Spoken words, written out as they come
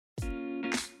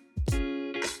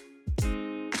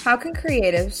How can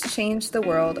creatives change the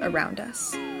world around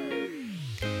us?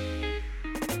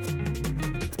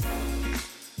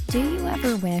 Do you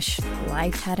ever wish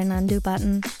life had an undo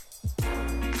button?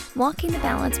 Walking the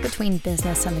balance between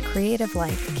business and the creative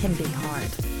life can be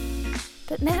hard.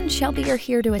 But Matt and Shelby are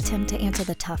here to attempt to answer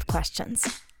the tough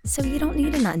questions, so you don't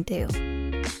need an undo.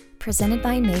 Presented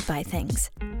by Made by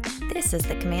Things. This is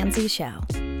the CMD-Z Show.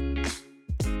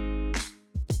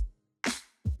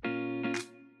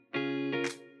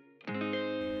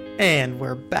 And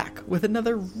we're back with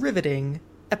another riveting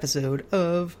episode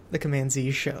of the CMD-Z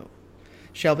Show.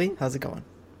 Shelby, how's it going?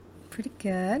 Pretty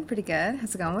good, pretty good.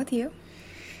 How's it going with you?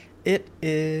 It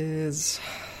is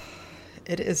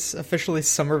officially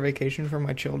summer vacation for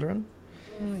my children.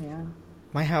 Oh, yeah.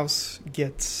 My house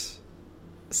gets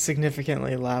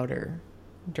significantly louder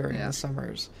during the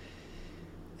summers.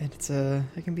 And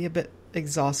it can be a bit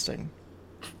exhausting.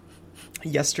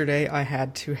 Yesterday, I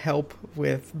had to help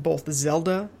with both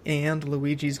Zelda and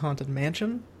Luigi's Haunted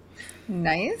Mansion.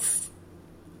 Nice.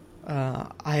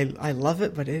 I love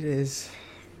it, but it is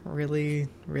really,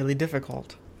 really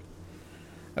difficult.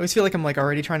 I always feel like I'm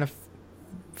already trying to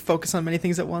focus on many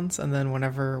things at once, and then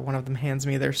whenever one of them hands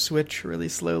me their Switch really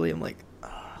slowly, I'm like,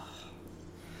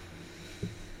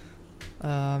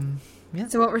 yeah.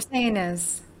 So what we're saying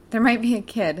is there might be a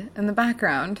kid in the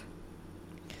background.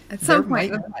 At some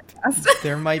point in the podcast.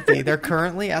 There might be. They're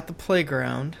currently at the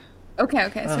playground. Okay,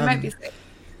 so we might be safe.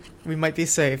 We might be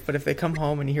safe, but if they come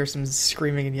home and you hear some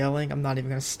screaming and yelling, I'm not even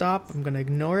going to stop. I'm going to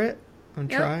ignore it. I'm going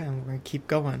to try, and we're going to keep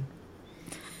going.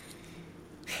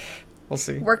 We'll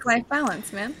see. Work-life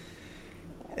balance, man.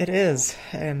 It is,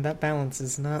 and that balance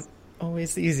is not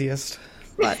always the easiest,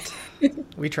 but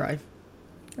we try.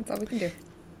 That's all we can do.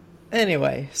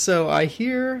 Anyway, so I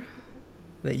hear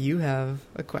that you have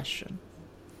a question.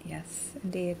 Yes,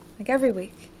 indeed. Like every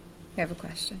week, we have a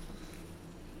question.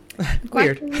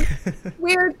 Weird.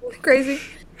 Weird. Crazy.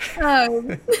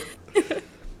 But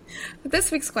this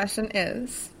week's question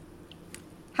is,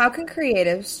 how can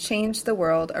creatives change the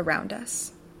world around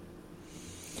us?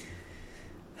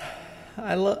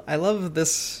 I love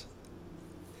this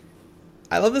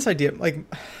idea. Like,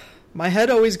 my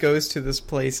head always goes to this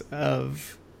place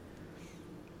of,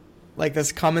 like,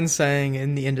 this common saying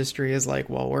in the industry is like,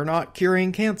 well, we're not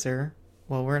curing cancer.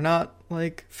 Well, we're not,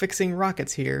 like, fixing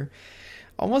rockets here.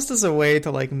 Almost as a way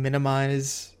to, like,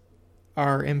 minimize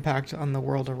our impact on the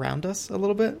world around us a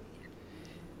little bit.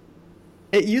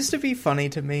 It used to be funny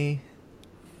to me.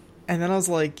 And then I was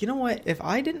like, you know what? If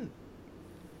I didn't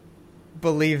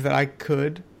believe that I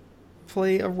could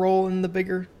play a role in the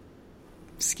bigger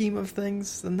scheme of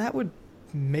things, then that would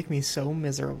make me so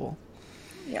miserable.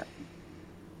 Yeah.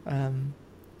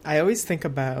 I always think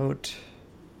about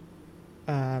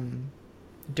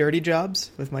Dirty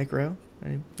Jobs with Mike Rowe.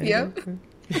 Yep.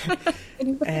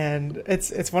 And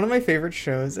it's one of my favorite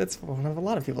shows. It's one of a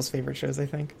lot of people's favorite shows, I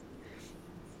think.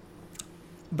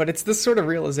 But it's this sort of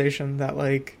realization that,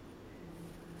 like,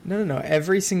 no,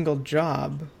 every single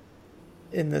job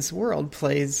in this world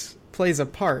plays a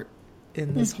part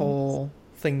in this whole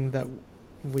thing that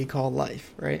we call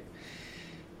life, right?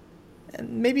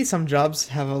 And maybe some jobs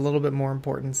have a little bit more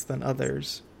importance than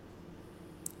others.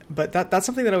 But that's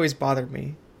something that always bothered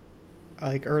me.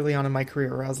 Like, early on in my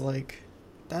career, where I was like,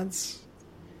 that's...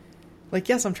 Like,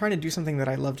 yes, I'm trying to do something that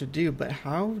I love to do, but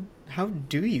how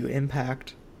do you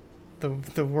impact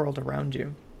the world around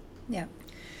you? Yeah.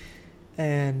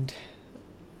 And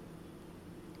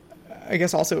I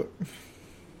guess also,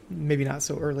 maybe not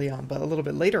so early on, but a little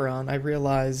bit later on, I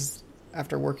realized,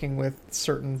 after working with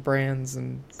certain brands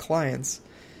and clients,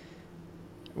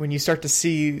 when you start to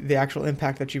see the actual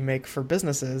impact that you make for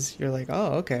businesses, you're like,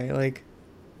 oh, okay, like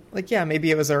yeah, maybe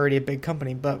it was already a big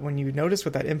company, but when you notice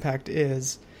what that impact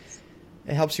is,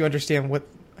 it helps you understand what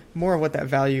that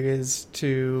value is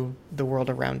to the world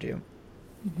around you.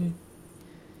 Mm-hmm.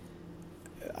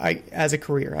 As a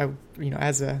career,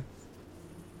 as a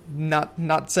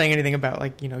not saying anything about,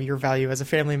 like, your value as a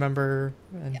family member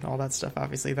and all that stuff.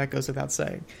 Obviously, that goes without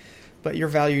saying. But your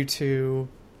value to,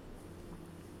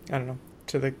 I don't know,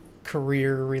 to the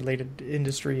career-related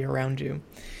industry around you.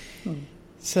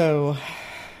 So,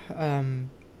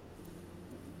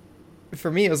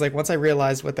 for me, it was like, once I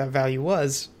realized what that value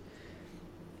was,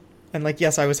 and, like,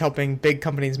 yes, I was helping big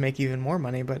companies make even more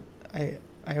money, but I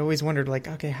always wondered, like,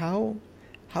 okay, how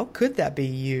could that be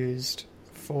used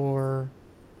for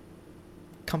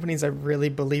companies that really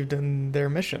believed in their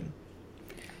mission?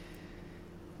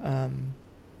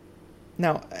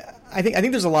 Now, I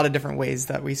think there's a lot of different ways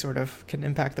that we sort of can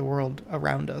impact the world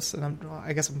around us, and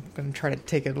I guess I'm going to try to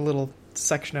take it a little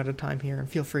section at a time here, and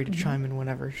feel free to chime in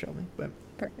whenever, Shelby. But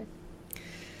perfect.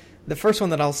 the first one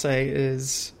that I'll say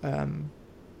is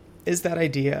that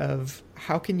idea of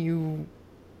how can you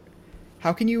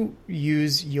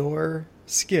use your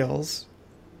skills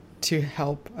to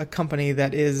help a company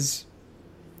that is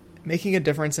making a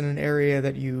difference in an area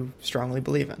that you strongly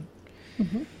believe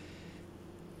in.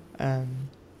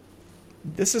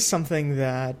 This is something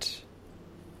that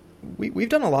we've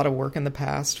done a lot of work in the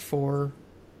past for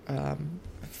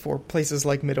places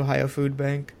like Mid-Ohio Food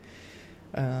Bank.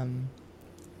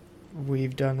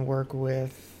 We've done work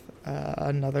with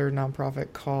another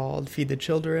nonprofit called Feed the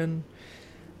Children.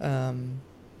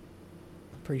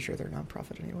 Pretty sure they're a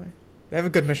nonprofit anyway. They have a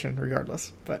good mission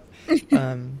regardless, but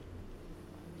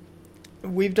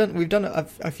we've done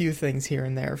a few things here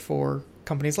and there for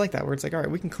companies like that where it's like, all right,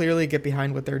 we can clearly get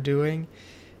behind what they're doing,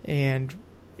 and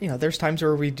there's times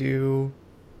where we do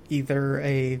either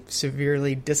a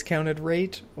severely discounted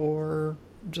rate or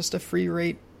just a free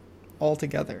rate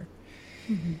altogether.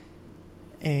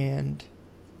 And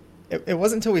it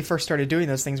wasn't until we first started doing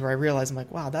those things where I realized, I'm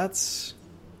like, wow, that's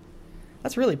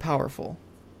really powerful.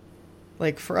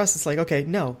 Like, for us, it's like, okay,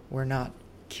 no, we're not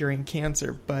curing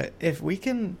cancer, but if we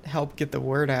can help get the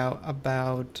word out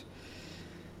about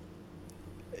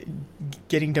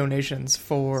getting donations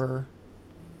for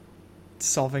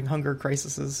solving hunger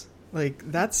crises,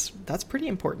 like, that's pretty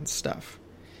important stuff.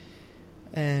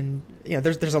 And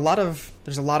there's a lot of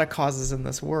causes in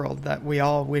this world that we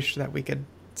all wish that we could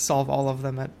solve all of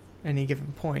them at any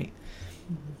given point.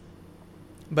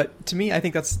 But to me, I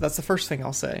think that's the first thing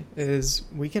I'll say is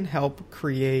we can help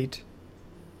create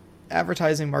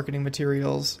advertising, marketing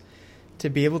materials to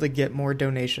be able to get more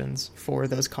donations for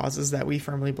those causes that we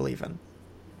firmly believe in.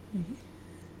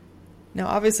 Now,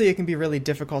 obviously, it can be really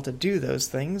difficult to do those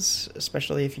things,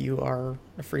 especially if you are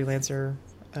a freelancer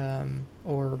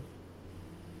or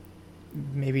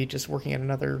maybe just working at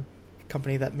another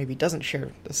company that maybe doesn't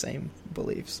share the same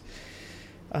beliefs.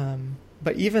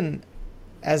 But even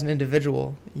as an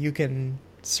individual, you can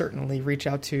certainly reach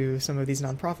out to some of these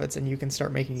nonprofits and you can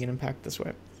start making an impact this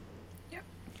way. Yep.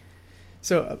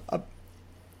 So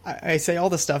I say all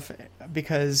this stuff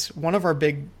because one of our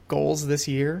big goals this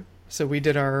year, so we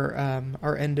did our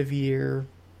end of year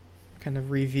kind of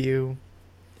review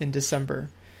in December,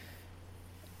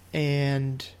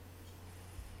 and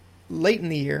late in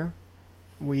the year,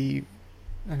 and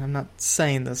I'm not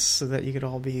saying this so that you could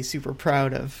all be super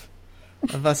proud of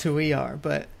us who we are,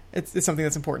 but it's something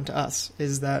that's important to us,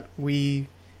 is that we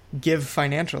give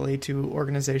financially to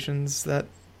organizations that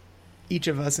each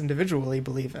of us individually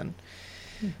believe in,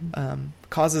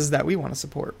 causes that we want to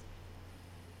support.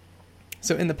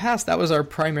 So in the past, that was our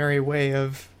primary way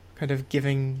of kind of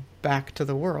giving back to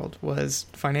the world, was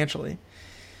financially.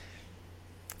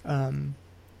 And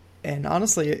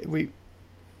honestly,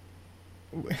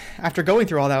 after going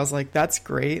through all that, I was like, that's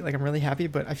great. Like, I'm really happy,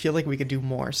 but I feel like we could do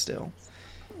more still.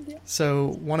 Yeah. So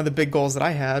one of the big goals that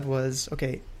I had was,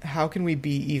 okay, how can we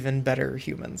be even better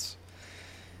humans?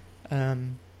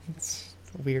 It's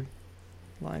a weird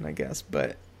line, I guess,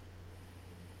 but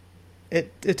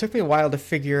it took me a while to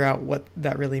figure out what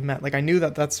that really meant. Like, I knew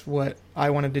that that's what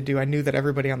I wanted to do. I knew that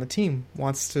everybody on the team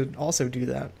wants to also do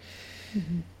that.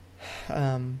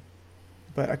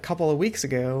 But a couple of weeks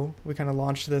ago, we kind of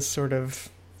launched this sort of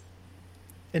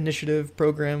initiative,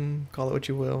 program, call it what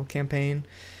you will, campaign,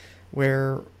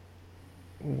 where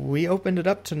we opened it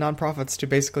up to nonprofits to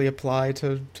basically apply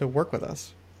to work with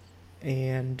us.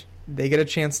 And they get a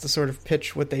chance to sort of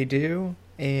pitch what they do.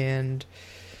 And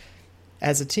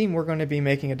as a team, we're going to be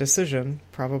making a decision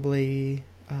probably,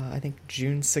 I think,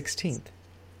 June 16th.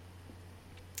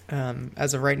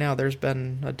 As of right now, there's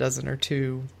been a dozen or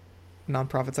two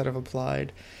nonprofits that have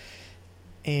applied.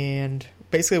 And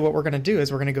basically what we're going to do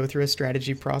is we're going to go through a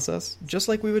strategy process, just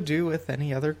like we would do with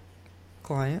any other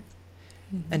client,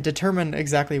 and determine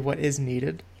exactly what is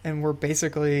needed. And we're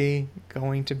basically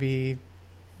going to be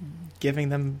giving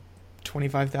them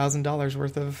 $25,000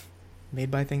 worth of Made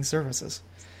by Things services.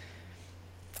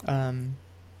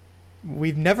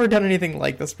 We've never done anything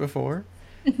like this before,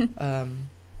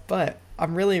 but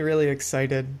I'm really, really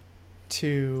excited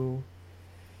to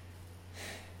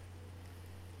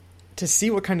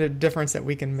see what kind of difference that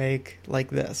we can make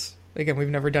like this. Again, we've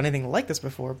never done anything like this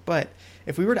before, but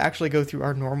if we were to actually go through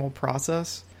our normal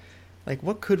process, like,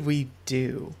 what could we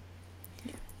do?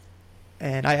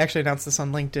 And I actually announced this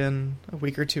on LinkedIn a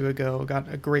week or two ago,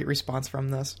 got a great response from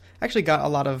this. Actually got a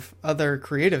lot of other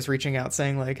creatives reaching out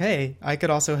saying, like, hey, I could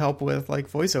also help with,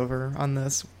 like, voiceover on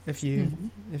this if you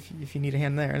if you need a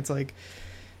hand there. And it's like,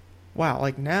 wow,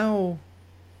 like, now,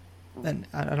 and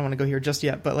I don't want to go here just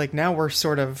yet, but, like, now we're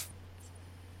sort of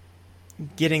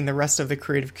getting the rest of the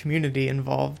creative community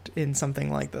involved in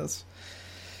something like this.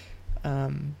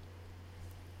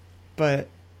 But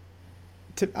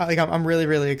I'm really,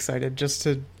 really excited just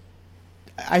to,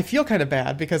 I feel kind of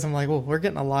bad because I'm like, well, we're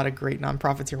getting a lot of great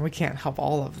nonprofits here and we can't help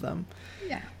all of them.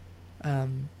 Yeah.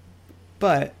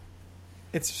 But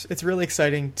it's really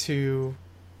exciting to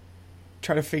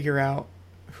try to figure out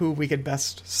who we could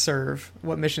best serve,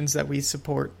 what missions that we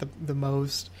support the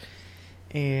most,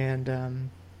 and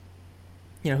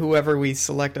whoever we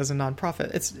select as a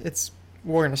nonprofit,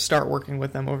 we're going to start working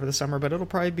with them over the summer, but it'll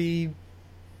probably be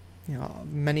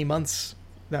many months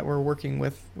that we're working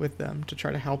with them to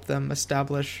try to help them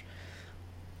establish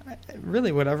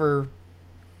really whatever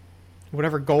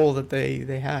goal that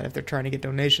they had. If they're trying to get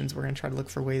donations, we're going to try to look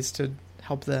for ways to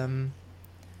help them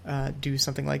do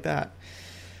something like that.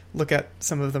 Look at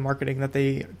some of the marketing that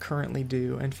they currently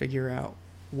do and figure out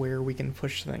where we can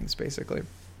push things, basically.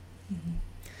 Mm-hmm.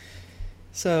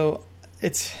 So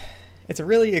it's a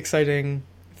really exciting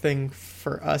thing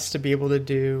for us to be able to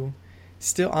do.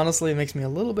 Still, honestly, it makes me a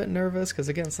little bit nervous because,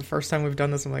 again, it's the first time we've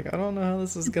done this. I'm like, I don't know how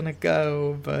this is going to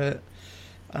go, but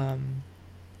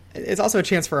it's also a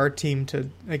chance for our team to,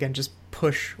 again, just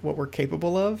push what we're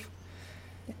capable of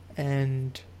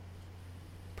and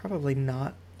probably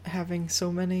not having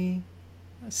so many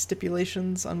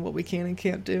stipulations on what we can and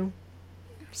can't do,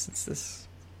 since this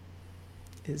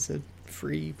is a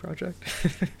free project.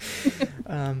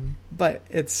 But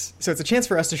it's a chance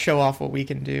for us to show off what we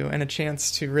can do and a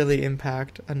chance to really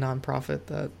impact a nonprofit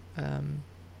that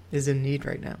is in need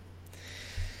right now.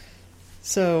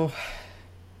 So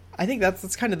I think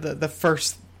that's kind of the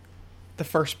first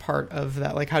part of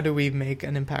that. Like, how do we make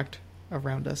an impact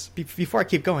around us? Before I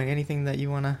keep going, anything that you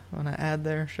wanna add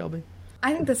there, Shelby?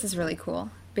 I think this is really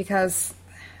cool because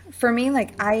for me,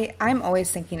 like I'm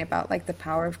always thinking about like the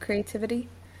power of creativity.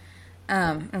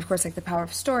 And of course, like the power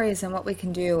of stories and what we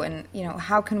can do, and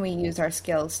how can we use our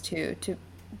skills to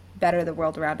better the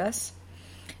world around us.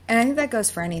 And I think that goes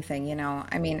for anything.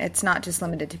 I mean, it's not just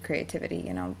limited to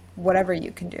creativity. Whatever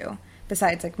you can do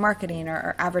besides like marketing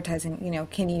or advertising.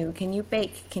 Can you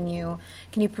bake? Can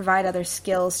you provide other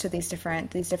skills to these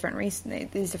different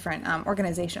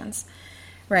organizations,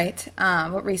 right?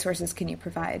 What resources can you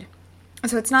provide?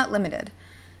 So it's not limited.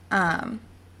 But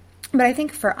I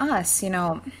think for us,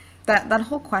 that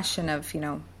whole question of,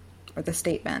 or the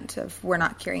statement of we're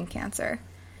not curing cancer.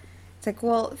 It's like,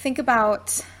 well, think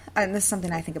about, and this is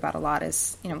something I think about a lot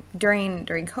is, during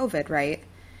COVID, right?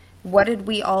 What did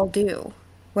we all do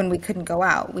when we couldn't go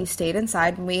out? We stayed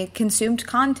inside and we consumed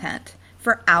content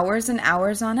for hours and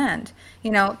hours on end.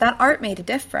 That art made a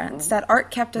difference. That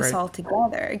art kept us all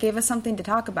together. It gave us something to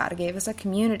talk about. It gave us a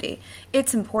community.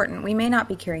 It's important. We may not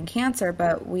be curing cancer,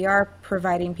 but we are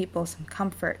providing people some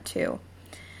comfort too.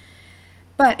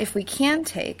 But if we can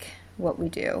take what we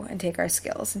do and take our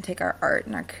skills and take our art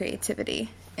and our creativity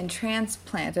and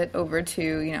transplant it over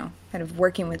to, kind of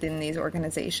working within these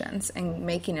organizations and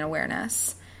making an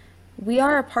awareness, we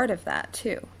are a part of that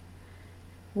too.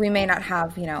 We may not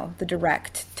have, the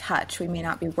direct touch. We may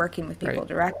not be working with people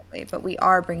directly, but we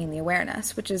are bringing the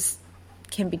awareness, which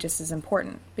can be just as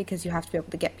important because you have to be able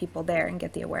to get people there and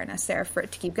get the awareness there for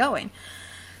it to keep going.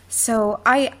 So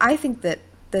I think that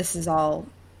this is all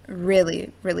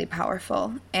really, really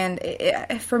powerful. And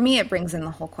for me, it brings in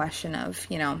the whole question of,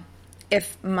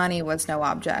 if money was no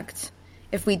object,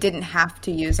 if we didn't have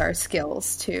to use our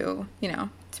skills to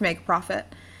make a profit,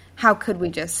 how could we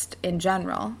just, in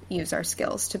general, use our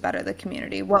skills to better the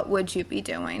community? What would you be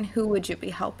doing? Who would you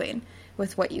be helping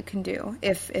with what you can do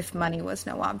if money was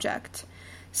no object?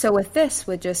 So with this,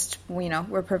 with just,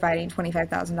 we're providing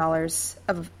 $25,000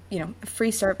 of,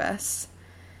 free service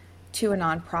to a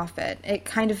nonprofit, it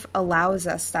kind of allows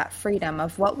us that freedom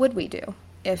of what would we do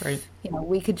if,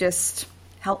 we could just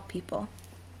help people.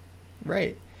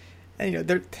 Right.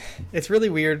 And, it's really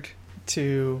weird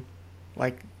to,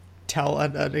 tell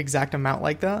an exact amount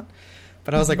like that.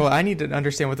 But I was like, well, I need to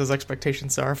understand what those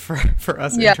expectations are for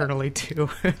us internally, too.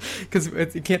 Because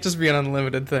it can't just be an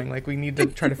unlimited thing. We need to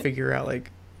try to figure out,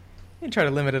 try to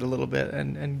limit it a little bit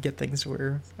and get things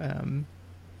where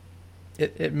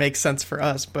it makes sense for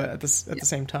us. But at the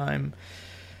same time,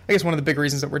 I guess one of the big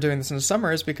reasons that we're doing this in the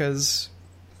summer is because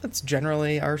that's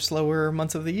generally our slower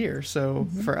months of the year. So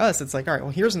for us, it's like, all right,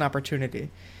 well, here's an opportunity.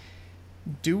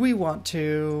 Do we want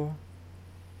to...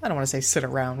 I don't want to say sit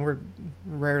around. We're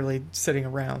rarely sitting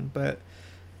around, but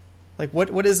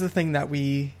what is the thing that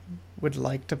we would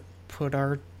like to put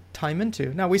our time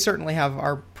into? Now, we certainly have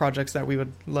our projects that we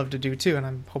would love to do too, and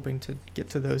I'm hoping to get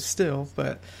to those still,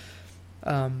 but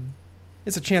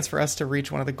it's a chance for us to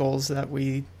reach one of the goals that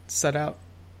we set out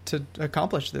to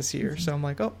accomplish this year. So I'm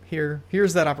like, oh,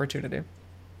 here's that opportunity.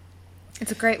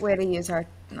 It's a great way to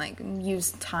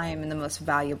use time in the most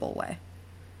valuable way.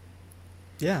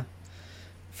 Yeah,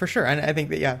 for sure. And I think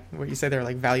that, yeah, what you say there,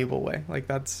 like valuable way, like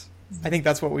I think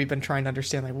that's what we've been trying to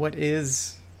understand. Like what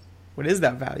is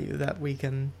that value that we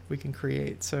can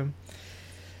create? So,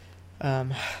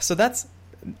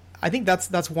 I think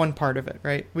that's one part of it,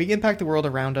 right? We impact the world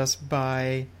around us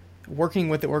by working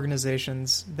with the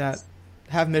organizations that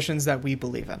have missions that we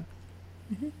believe in.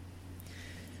 Mm-hmm.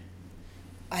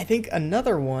 I think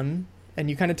another one, and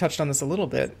you kind of touched on this a little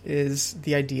bit, is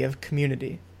the idea of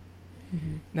community.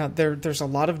 Mm-hmm. Now, there's a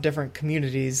lot of different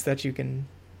communities that you can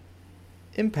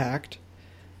impact.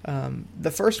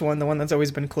 The first one, the one that's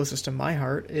always been closest to my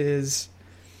heart, is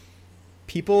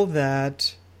people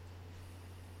that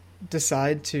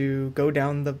decide to go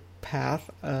down the path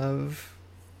of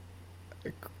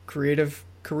a creative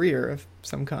career of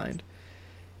some kind.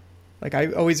 Like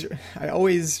I always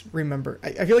remember,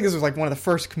 I feel like this was like one of the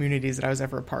first communities that I was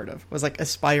ever a part of, was like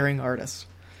aspiring artists.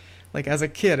 Like as a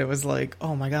kid, it was like,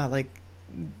 oh my God, like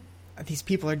these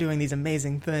people are doing these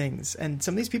amazing things. And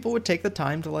some of these people would take the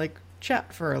time to like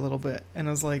chat for a little bit. And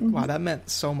I was like, wow, that meant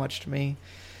so much to me.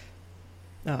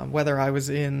 Whether I was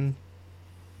in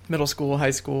middle school,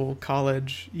 high school,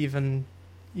 college, even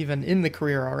in the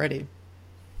career already.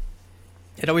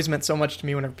 It always meant so much to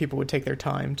me whenever people would take their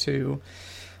time to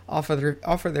offer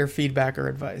their feedback or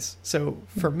advice. So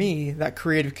for me, that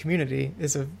creative community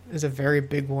is a very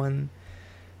big one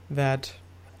that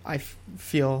I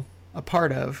feel a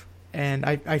part of, and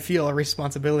I feel a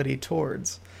responsibility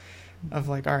towards, of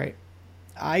like, all right,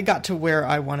 I got to where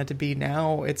I wanted to be.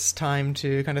 Now it's time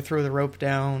to kind of throw the rope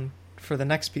down for the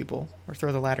next people, or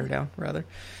throw the ladder down rather.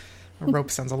 A rope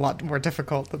sounds a lot more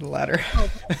difficult than the ladder.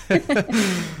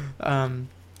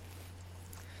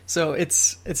 So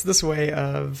it's this way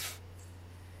of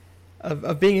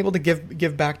being able to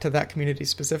give back to that community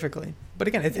specifically. But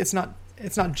again, it's not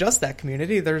just that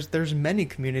community. There's many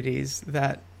communities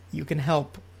that you can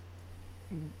help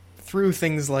through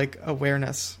things like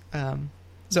awareness.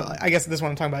 So I guess this one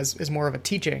I'm talking about is more of a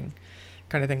teaching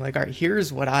kind of thing. Like, all right,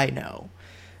 here's what I know.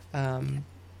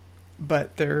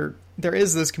 But there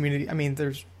is this community. I mean,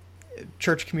 there's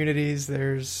church communities.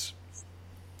 There's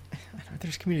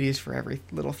communities for every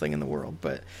little thing in the world,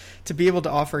 but to be able to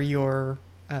offer your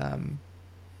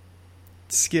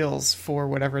skills for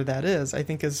whatever that is, I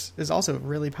think is also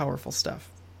really powerful stuff.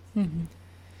 Mm-hmm.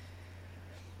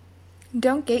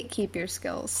 Don't gatekeep your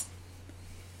skills.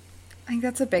 I think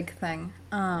that's a big thing,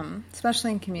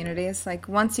 especially in communities. Like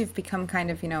once you've become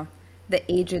kind of, the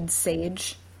aged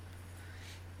sage,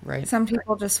 right? Some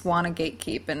people just want to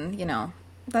gatekeep, and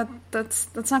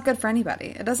that's not good for anybody.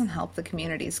 It doesn't help the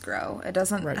communities grow. It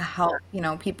doesn't help,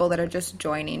 people that are just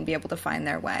joining be able to find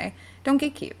their way. Don't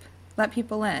gatekeep. Let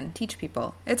people in. Teach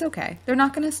people. It's okay. They're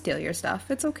not going to steal your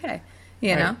stuff. It's okay.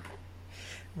 You know?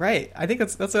 Right. I think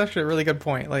that's actually a really good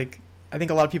point. Like, I think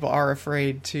a lot of people are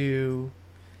afraid to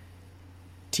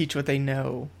teach what they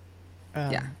know.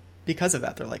 Because of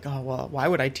that. They're like, oh, well, why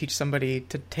would I teach somebody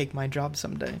to take my job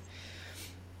someday?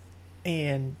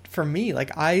 And for me,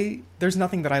 like there's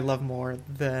nothing that I love more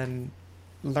than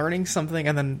learning something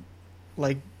and then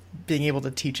like being able to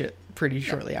teach it pretty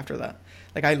shortly after that.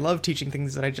 Like I love teaching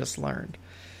things that I just learned.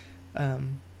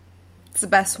 It's the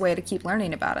best way to keep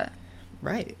learning about it.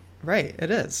 Right.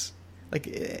 It is.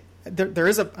 Like there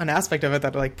is an aspect of it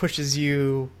that like pushes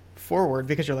you forward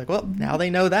because you're like, well, now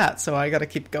they know that, so I got to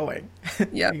keep going.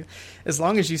 Yeah. As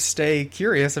long as you stay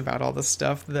curious about all this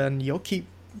stuff, then you'll keep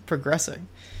progressing.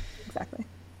 Exactly.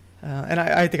 And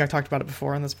I think I talked about it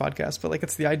before on this podcast, but like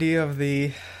it's the idea of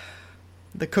the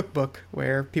cookbook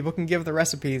where people can give the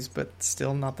recipes, but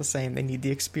still not the same. They need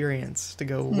the experience to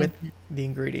go with the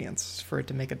ingredients for it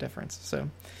to make a difference. So,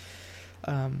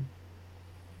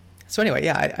 anyway,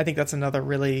 yeah, I think that's another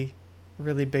really,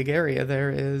 really big area. There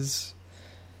is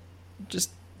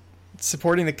just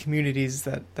supporting the communities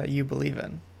that you believe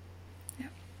in. Yeah.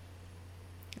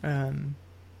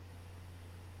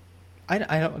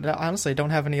 I honestly don't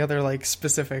have any other like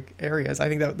specific areas. I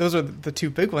think that those are the two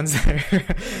big ones there.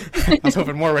 I was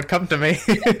hoping more would come to me.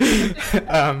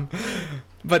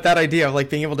 But that idea of like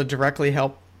being able to directly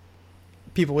help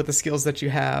people with the skills that you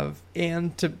have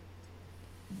and to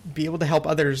be able to help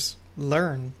others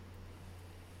learn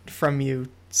from you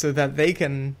so that they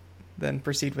can then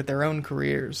proceed with their own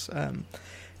careers.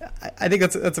 I think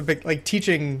that's a big, like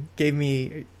teaching gave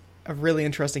me a really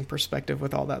interesting perspective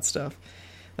with all that stuff.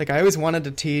 Like I always wanted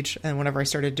to teach, and whenever I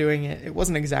started doing it, it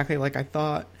wasn't exactly like I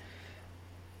thought.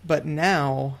 But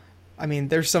now, I mean,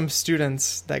 there's some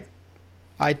students that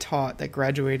I taught that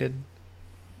graduated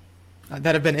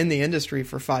that have been in the industry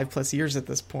for 5+ years at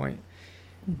this point.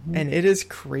 Mm-hmm. And it is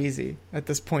crazy at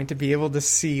this point to be able to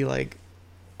see like,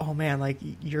 oh man, like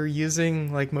you're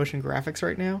using like motion graphics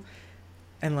right now.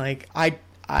 And like,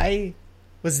 I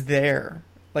was there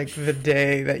like the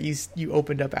day that you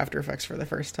opened up After Effects for the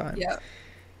first time. Yeah.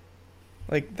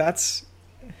 Like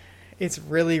it's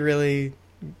really, really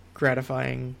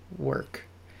gratifying work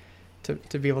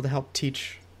to be able to help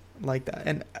teach like that.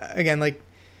 And again, like,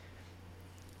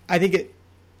 I think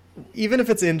even if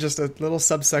it's in just a little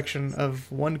subsection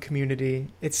of one community,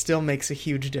 it still makes a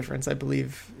huge difference, I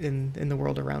believe, in the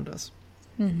world around us.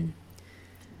 Mm-hmm.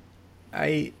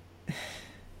 I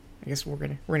guess we're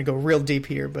gonna go real deep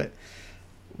here, but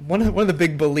one of the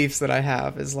big beliefs that I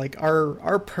have is like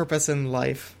our purpose in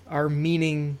life, our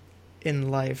meaning in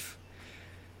life,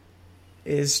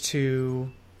 is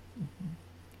to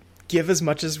give as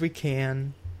much as we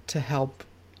can to help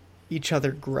each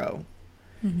other grow.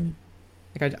 Mm-hmm.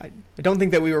 Like I don't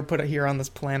think that we were put here on this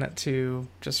planet to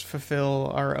just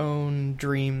fulfill our own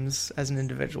dreams as an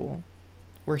individual.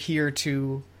 We're here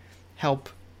to help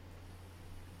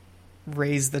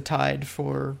raise the tide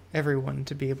for everyone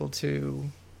to be able to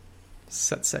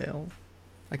set sail.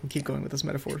 I can keep going with this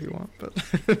metaphor if you want,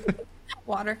 but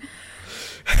water.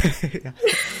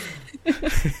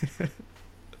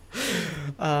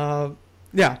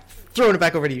 Yeah, throwing it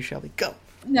back over to you, Shelby. Go.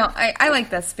 No, I like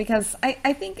this because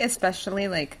I think especially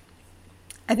like,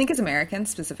 I think as Americans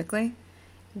specifically,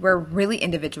 we're really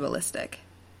individualistic.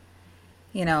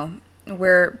 You know,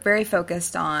 we're very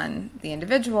focused on the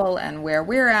individual and where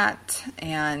we're at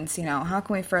and, you know, how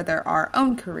can we further our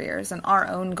own careers and our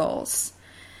own goals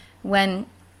when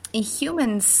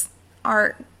humans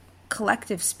are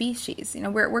collective species. You know,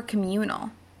 we're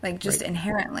communal, like just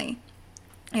inherently.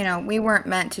 You know, we weren't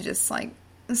meant to just like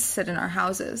sit in our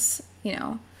houses, you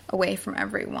know, away from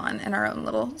everyone in our own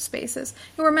little spaces.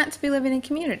 We were meant to be living in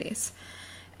communities.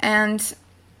 And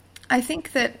I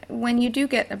think that when you do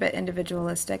get a bit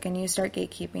individualistic and you start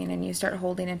gatekeeping and you start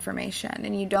holding information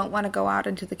and you don't want to go out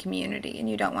into the community and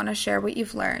you don't want to share what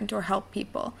you've learned or help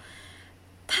people,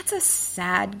 that's a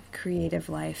sad creative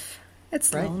life.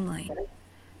 It's lonely.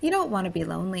 You don't want to be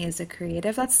lonely as a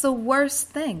creative. That's the worst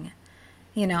thing.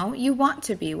 You know, you want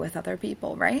to be with other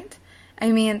people, right?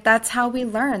 I mean, that's how we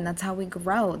learn. That's how we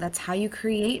grow. That's how you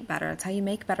create better. That's how you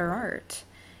make better art,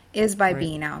 is by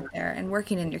being out there and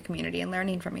working in your community and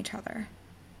learning from each other.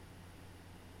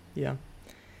 Yeah.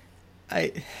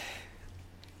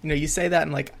 You say that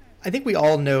and like, I think we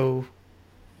all know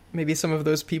maybe some of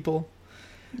those people.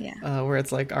 Yeah. Where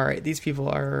it's like, all right, these people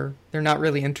they're not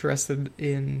really interested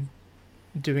in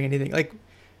doing anything. Like,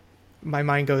 my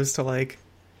mind goes to like,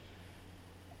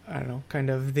 I don't know, kind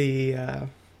of the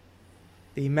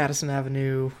Madison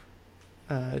Avenue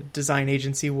design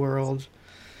agency world,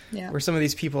 where some of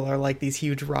these people are like these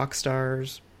huge rock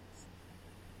stars,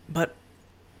 but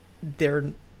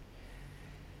they're,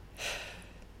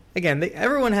 again,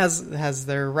 everyone has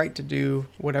their right to do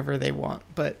whatever they want.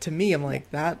 But to me, I'm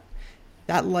like, that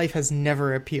life has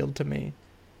never appealed to me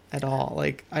at all.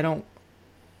 Like, I don't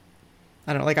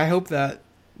like, I hope that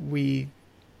we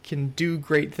can do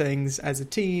great things as a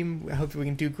team. I hope we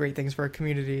can do great things for our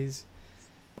communities.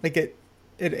 Like it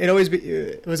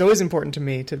was always important to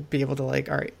me to be able to like,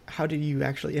 all right, how do you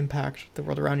actually impact the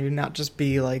world around you? Not just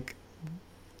be like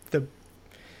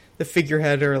the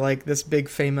figurehead or like this big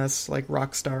famous like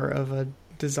rock star of a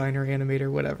designer, animator,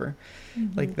 whatever.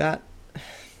 Mm-hmm. Like that, I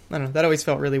don't know. That always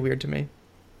felt really weird to me.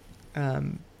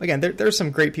 Again, there's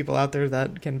some great people out there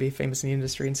that can be famous in the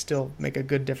industry and still make a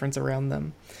good difference around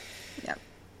them. Yep.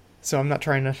 So I'm not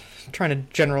trying to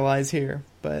generalize here,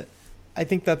 but I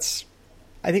think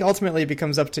ultimately it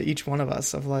becomes up to each one of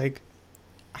us of like,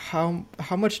 how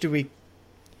much do we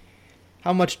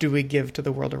give to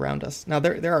the world around us? Now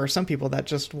there are some people that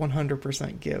just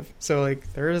 100% give. So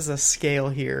like there is a scale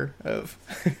here of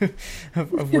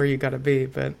of where you got to be,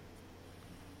 but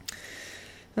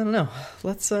I don't know.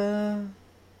 Let's go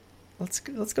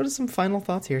to some final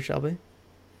thoughts here, Shelby.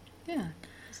 Yeah.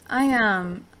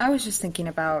 I was just thinking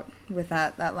about with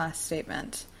that last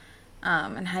statement,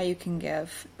 and how you can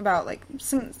give about like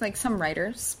some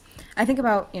writers. I think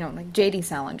about, you know, like J.D.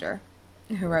 Salinger,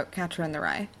 who wrote Catcher in the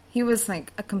Rye. He was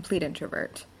like a complete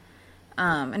introvert,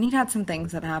 and he'd had some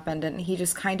things that happened, and he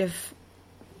just kind of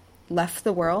left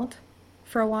the world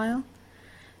for a while.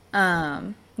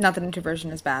 Not that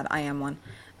introversion is bad. I am one.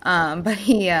 But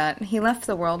he left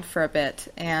the world for a bit,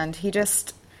 and he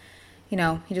just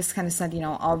kind of said, you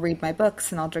know, I'll read my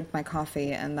books and I'll drink my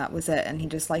coffee, and that was it. And he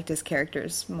just liked his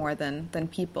characters more than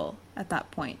people at that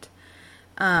point,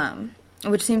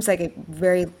 which seems like a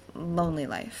very lonely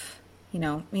life,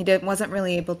 wasn't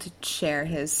really able to share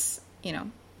his,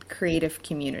 creative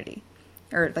community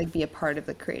or like be a part of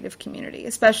the creative community,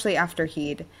 especially after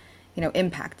he'd,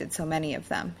 impacted so many of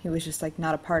them. He was just like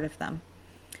not a part of them.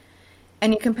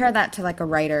 And you compare that to like a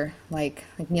writer like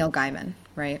Neil Gaiman,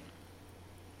 right?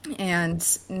 And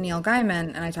Neil Gaiman,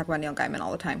 and I talk about Neil Gaiman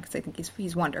all the time because I think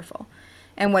he's wonderful.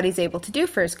 And what he's able to do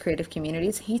for his creative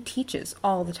communities, he teaches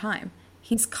all the time.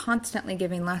 He's constantly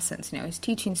giving lessons. He's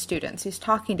teaching students. He's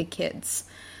talking to kids,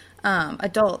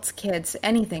 adults, kids,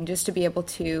 anything, just to be able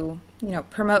to,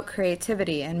 promote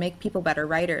creativity and make people better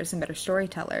writers and better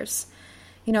storytellers.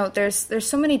 There's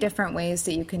so many different ways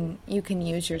that you can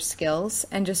use your skills,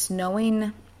 and just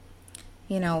knowing,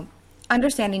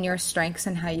 understanding your strengths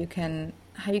and how you can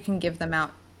give them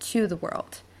out to the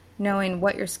world, knowing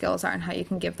what your skills are and how you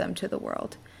can give them to the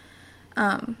world.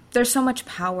 There's so much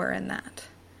power in that.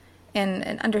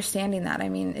 And understanding that, I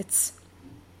mean, it's,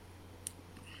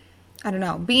 I don't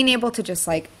know, being able to just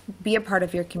like be a part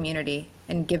of your community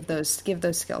and give those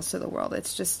skills to the world.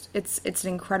 It's just, it's an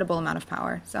incredible amount of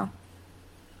power. So.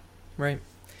 Right.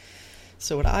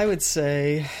 So what I would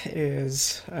say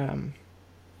is,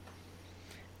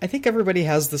 I think everybody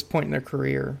has this point in their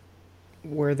career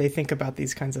where they think about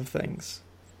these kinds of things.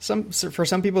 For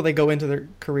some people, they go into their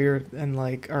career and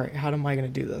like, all right, how am I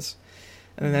going to do this?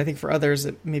 And then I think for others,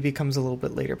 it maybe comes a little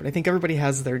bit later. But I think everybody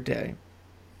has their day.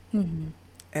 Mm-hmm.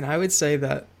 And I would say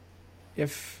that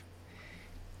if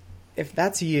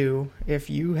that's you, if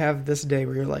you have this day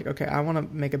where you're like, okay, I want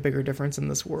to make a bigger difference in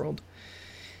this world,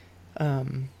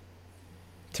 to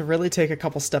really take a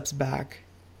couple steps back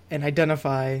and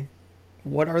identify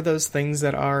what are those things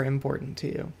that are important to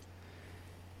you.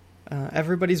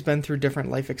 Everybody's been through different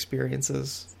life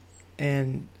experiences,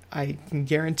 and I can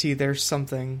guarantee there's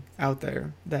something out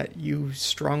there that you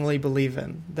strongly believe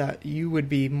in, that you would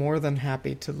be more than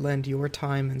happy to lend your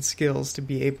time and skills to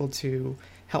be able to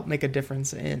help make a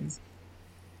difference in.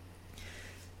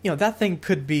 That thing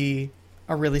could be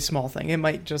a really small thing. It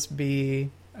might just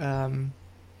be, I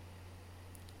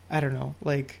don't know,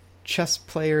 like Chess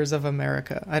Players of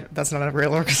America. That's not a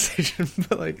real organization,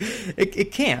 but like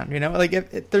it can,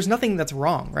 like there's nothing that's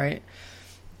wrong, right?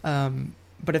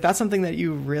 But if that's something that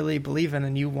you really believe in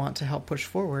and you want to help push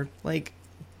forward, like,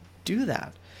 do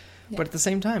that. Yeah. But at the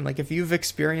same time, like, if you've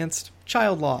experienced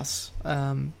child loss,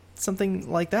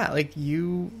 something like that, like,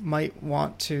 you might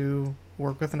want to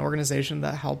work with an organization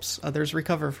that helps others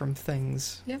recover from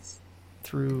things. Yes.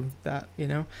 Through that,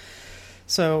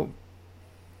 So,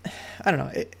 I don't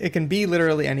know. It can be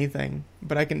literally anything,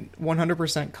 but I can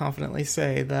 100% confidently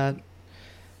say that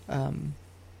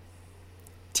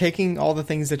taking all the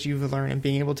things that you've learned and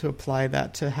being able to apply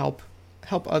that to help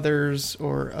others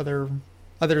or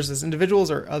others as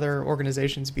individuals or other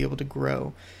organizations be able to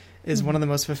grow is mm-hmm. one of the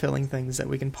most fulfilling things that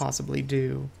we can possibly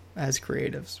do as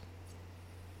creatives.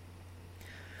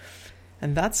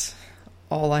 And that's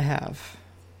all I have.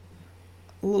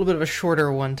 A little bit of a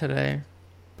shorter one today,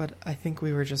 but I think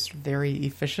we were just very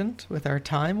efficient with our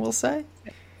time, we'll say.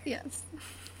 Yes.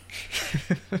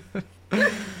 All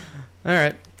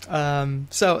right.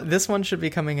 So this one should be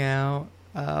coming out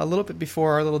a little bit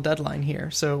before our little deadline here.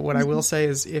 So what I will say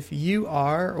is, if you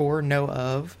are or know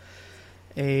of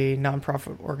a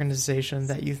nonprofit organization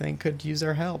that you think could use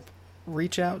our help,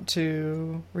 reach out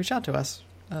to us,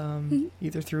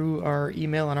 either through our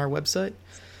email on our website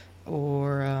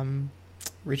or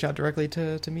reach out directly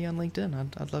to me on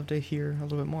LinkedIn. I'd love to hear a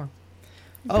little bit more.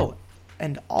 Okay. Oh,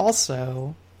 and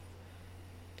also,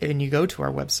 when you go to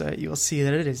our website, you'll see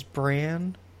that it is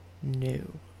brand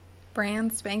new.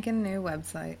 Brand spanking new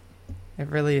website. It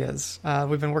really is.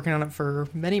 We've been working on it for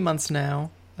many months now.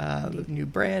 New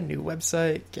brand, new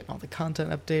website, getting all the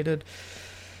content updated.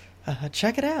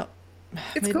 Check it out.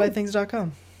 It's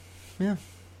madebythings.com. Yeah,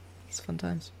 it's fun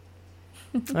times.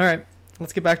 All right,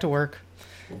 let's get back to work.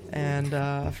 And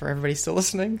for everybody still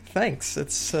listening, thanks.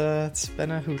 It's been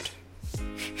a hoot.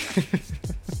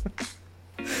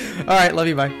 All right, love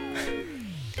you, bye.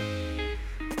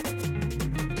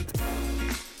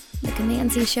 The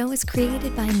CMD-Z Show is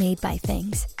created by Made by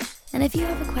Things. And if you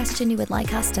have a question you would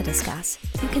like us to discuss,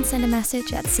 you can send a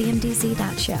message at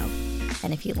CMD-Z.show.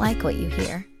 And if you like what you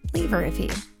hear, leave a review.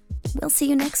 We'll see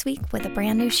you next week with a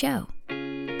brand new show.